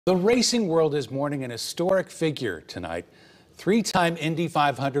The racing world is mourning an historic figure tonight. Three-time Indy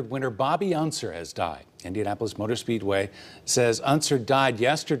 500 winner Bobby Unser has died. Indianapolis Motor Speedway says Unser died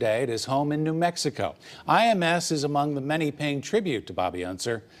yesterday at his home in New Mexico. IMS is among the many paying tribute to Bobby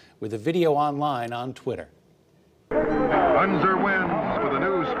Unser with a video online on Twitter. Unser wins with a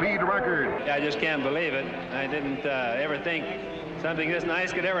new speed record. I just can't believe it. I didn't ever think something this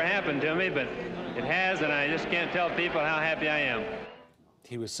nice could ever happen to me, but it has, and I just can't tell people how happy I am.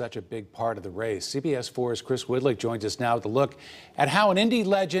 He was such a big part of the race. CBS 4's Chris Woodlick joins us now with a look at how an Indy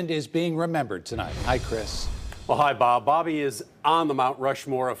legend is being remembered tonight. Hi, Chris. Well, hi, Bob. Bobby is on the Mount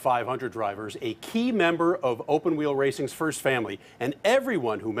Rushmore of 500 drivers, a key member of open wheel racing's first family, and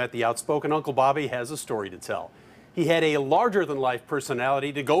everyone who met the outspoken Uncle Bobby has a story to tell. He had a larger-than-life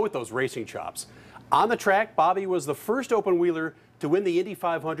personality to go with those racing chops. On the track, Bobby was the first open wheeler to win the Indy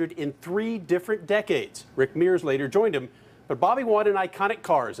 500 in 3 different decades. Rick Mears later joined him. But Bobby won in iconic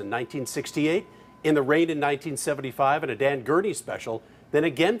cars in 1968, in the rain in 1975 in a Dan Gurney special, then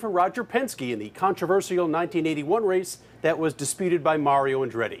again for Roger Penske in the controversial 1981 race that was disputed by Mario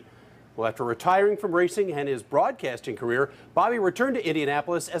Andretti. Well, after retiring from racing and his broadcasting career, Bobby returned to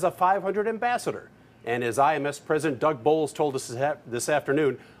Indianapolis as a 500 ambassador. And as IMS President Doug Bowles told us this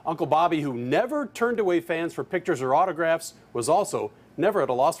afternoon, Uncle Bobby, who never turned away fans for pictures or autographs, was also never at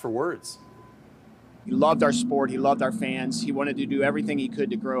a loss for words. He loved our sport. He loved our fans. He wanted to do everything he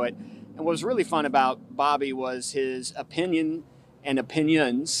could to grow it. And what was really fun about Bobby was his opinion and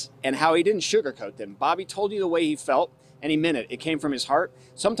opinions and how he didn't sugarcoat them. Bobby told you the way he felt, and he meant it. It came from his heart.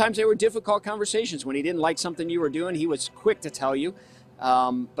 Sometimes they were difficult conversations. When he didn't like something you were doing, he was quick to tell you.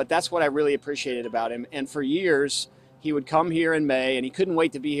 But that's what I really appreciated about him. And for years, he would come here in May, and he couldn't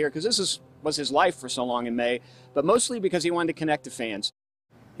wait to be here because this was his life for so long in May, but mostly because he wanted to connect to fans.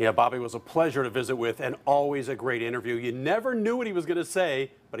 Yeah, Bobby was a pleasure to visit with and always a great interview. You never knew what he was going to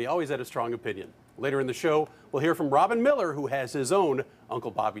say, but he always had a strong opinion. Later in the show, we'll hear from Robin Miller, who has his own Uncle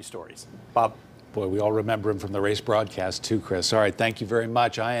Bobby stories. Bob. Boy, we all remember him from the race broadcast too, Chris. All right, thank you very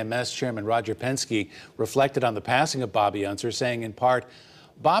much. IMS Chairman Roger Penske reflected on the passing of Bobby Unser, saying in part,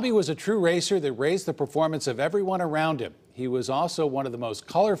 Bobby was a true racer that raised the performance of everyone around him. He was also one of the most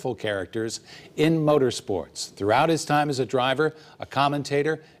colorful characters in motorsports. Throughout his time as a driver, a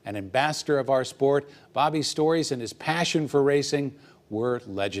commentator, an ambassador of our sport, Bobby's stories and his passion for racing were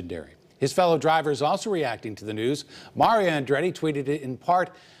legendary. His fellow drivers also reacting to the news. Mario Andretti tweeted it in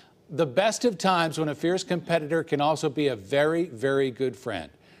part, the best of times when a fierce competitor can also be a very, very good friend.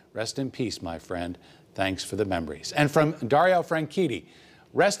 Rest in peace, my friend. Thanks for the memories. And from Dario Franchitti,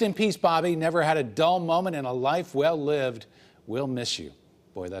 rest in peace, Bobby. Never had a dull moment in a life well lived. We'll miss you.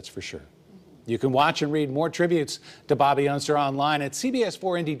 Boy, that's for sure. You can watch and read more tributes to Bobby Unser online at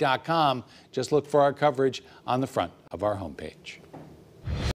CBS4Indy.com. Just look for our coverage on the front of our homepage.